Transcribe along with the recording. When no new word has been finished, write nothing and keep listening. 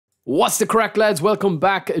What's the crack, lads? Welcome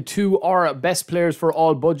back to our Best Players for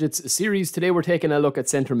All Budgets series. Today we're taking a look at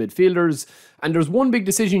centre midfielders, and there's one big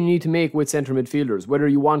decision you need to make with centre midfielders, whether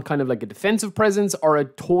you want kind of like a defensive presence or a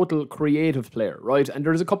total creative player, right? And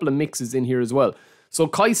there's a couple of mixes in here as well. So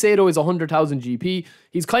Caicedo is 100,000 GP.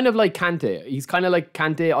 He's kind of like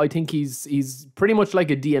Kante. I think he's pretty much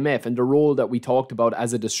like a DMF in the role that we talked about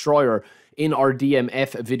as a destroyer in our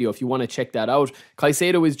DMF video, if you want to check that out.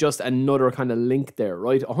 Caicedo is just another kind of link there,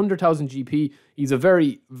 right? 100,000 GP. He's a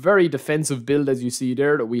very, very defensive build, as you see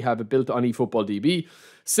there, that we have built on eFootball DB.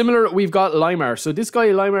 Similar, we've got Limar. So this guy,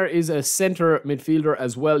 Limar, is a centre midfielder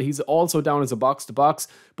as well. He's also down as a box-to-box,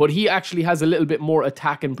 but he actually has a little bit more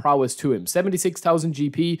attack and prowess to him. 76,000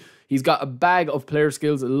 GP. He's got a bag of player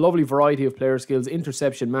skills, a lovely variety of player skills,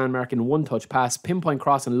 interception, man marking, one-touch pass, pinpoint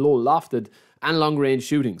cross, and low lofted, and long-range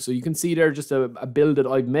shooting. So you can see there just a build that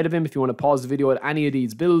I've made of him if you want to pause the video at any of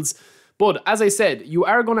these builds. But as I said, you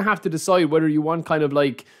are going to have to decide whether you want kind of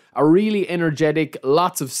like a really energetic,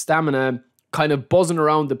 lots of stamina, kind of buzzing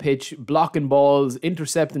around the pitch, blocking balls,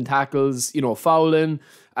 intercepting tackles, fouling,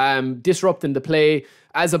 disrupting the play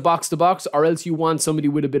as a box-to-box, or else you want somebody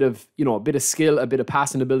with a bit of skill, a bit of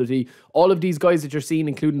passing ability. All of these guys that you're seeing,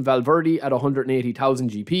 including Valverde at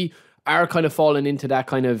 180,000 GP, are kind of falling into that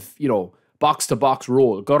kind of, box-to-box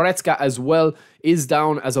role. Goretzka as well is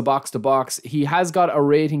down as a box-to-box. He has got a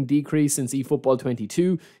rating decrease since eFootball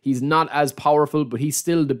 22. He's not as powerful, but he's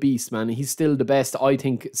still the beast, man. He's still the best, I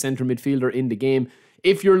think, centre midfielder in the game.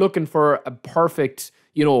 If you're looking for a perfect,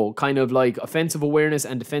 kind of like offensive awareness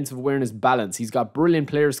and defensive awareness balance, he's got brilliant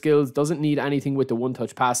player skills, doesn't need anything with the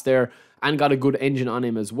one-touch pass there, and got a good engine on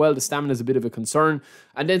him as well. The stamina is a bit of a concern.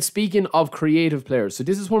 And then speaking of creative players, so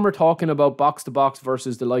this is when we're talking about box-to-box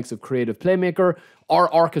versus the likes of creative playmaker or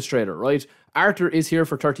orchestrator, right? Arthur is here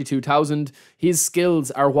for 32,000. His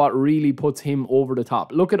skills are what really puts him over the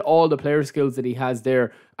top. Look at all the player skills that he has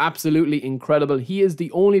there. Absolutely incredible. He is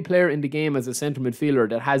the only player in the game as a centre midfielder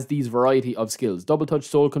that has these variety of skills. Double touch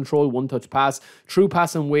soul control, one touch pass, true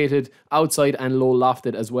pass and weighted, outside and low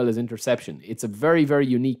lofted, as well as interception. It's a very, very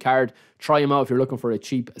unique card. Try him out if you're looking for a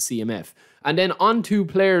cheap CMF. And then on to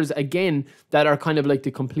players, again, that are kind of like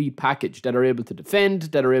the complete package, that are able to defend,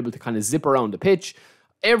 that are able to kind of zip around the pitch.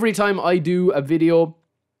 Every time I do a video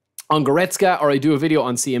on Goretzka or I do a video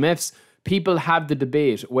on CMFs, people have the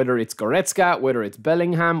debate whether it's Goretzka, whether it's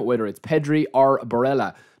Bellingham, whether it's Pedri or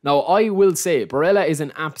Barella. Now, I will say Barella is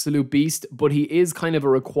an absolute beast, but he is kind of a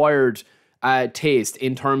required taste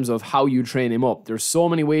in terms of how you train him up. There's so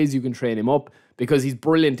many ways you can train him up because he's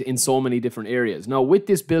brilliant in so many different areas. Now, with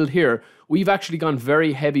this build here, we've actually gone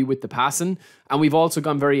very heavy with the passing, and we've also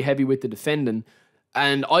gone very heavy with the defending.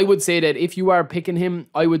 And I would say that if you are picking him,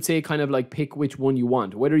 I would say kind of like pick which one you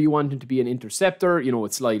want. Whether you want him to be an interceptor,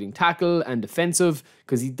 with sliding tackle and defensive,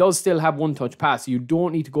 because he does still have one-touch pass. So you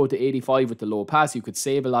don't need to go to 85 with the low pass. You could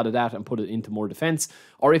save a lot of that and put it into more defense.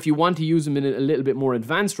 Or if you want to use him in a little bit more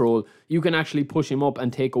advanced role, you can actually push him up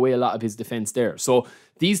and take away a lot of his defense there. So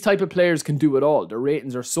these type of players can do it all. Their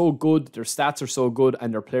ratings are so good, their stats are so good,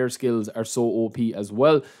 and their player skills are so OP as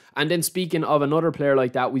well. And then speaking of another player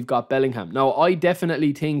like that, we've got Bellingham. Now, I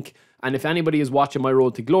definitely think, and if anybody is watching my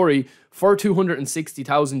road to glory, for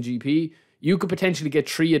 260,000 GP, you could potentially get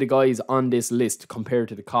 3 of the guys on this list compared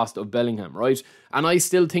to the cost of Bellingham, right? And I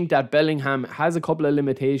still think that Bellingham has a couple of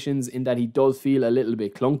limitations in that he does feel a little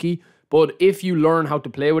bit clunky. But if you learn how to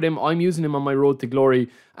play with him, I'm using him on my road to glory.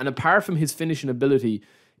 And apart from his finishing ability,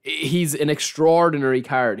 he's an extraordinary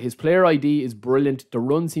card. His player ID is brilliant. The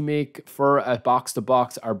runs he makes for a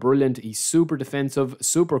box-to-box are brilliant. He's super defensive,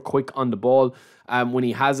 super quick on the ball. When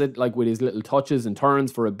he has it, like with his little touches and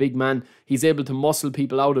turns for a big man, he's able to muscle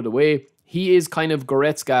people out of the way. He is kind of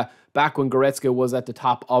Goretzka back when Goretzka was at the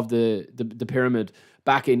top of the pyramid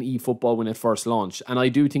back in eFootball when it first launched. And I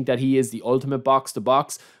do think that he is the ultimate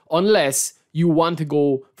box-to-box, unless you want to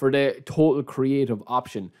go for the total creative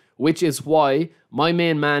option, which is why my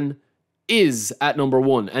main man is at number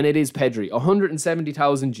 1, and it is Pedri.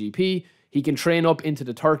 170,000 GP. He can train up into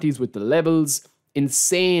the 30s with the levels.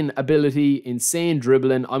 Insane ability, insane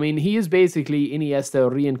dribbling. I mean, he is basically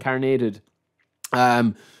Iniesta reincarnated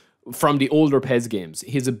from the older PES games.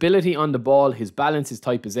 His ability on the ball, his balance, his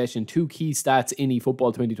tight possession, 2 key stats in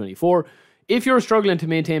eFootball 2024. If you're struggling to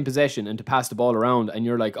maintain possession and to pass the ball around, and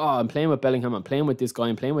you're like, oh, I'm playing with Bellingham, I'm playing with this guy,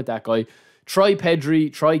 I'm playing with that guy, try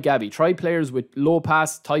Pedri, try Gavi, try players with low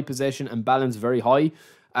pass, tight possession, and balance very high.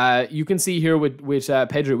 You can see here with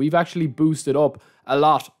Pedri, we've actually boosted up a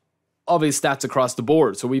lot of his stats across the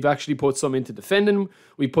board. So we've actually put some into defending,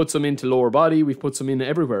 we put some into lower body, we've put some in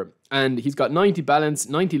everywhere. And he's got 90 balance,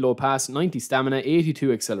 90 low pass, 90 stamina,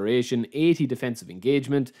 82 acceleration, 80 defensive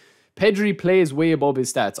engagement. Pedri plays way above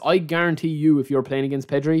his stats. I guarantee you, if you're playing against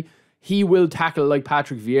Pedri, he will tackle like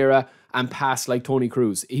Patrick Vieira and pass like Toni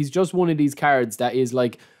Kroos. He's just one of these cards that is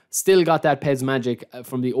like still got that Pez magic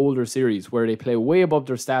from the older series where they play way above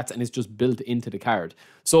their stats and it's just built into the card.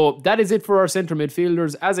 So that is it for our centre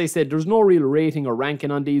midfielders. As I said, there's no real rating or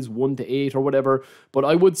ranking on these 1 to 8 or whatever, but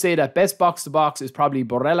I would say that best box to box is probably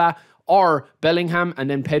Barella or Bellingham, and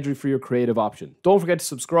then Pedri for your creative option. Don't forget to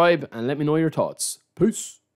subscribe and let me know your thoughts. Peace.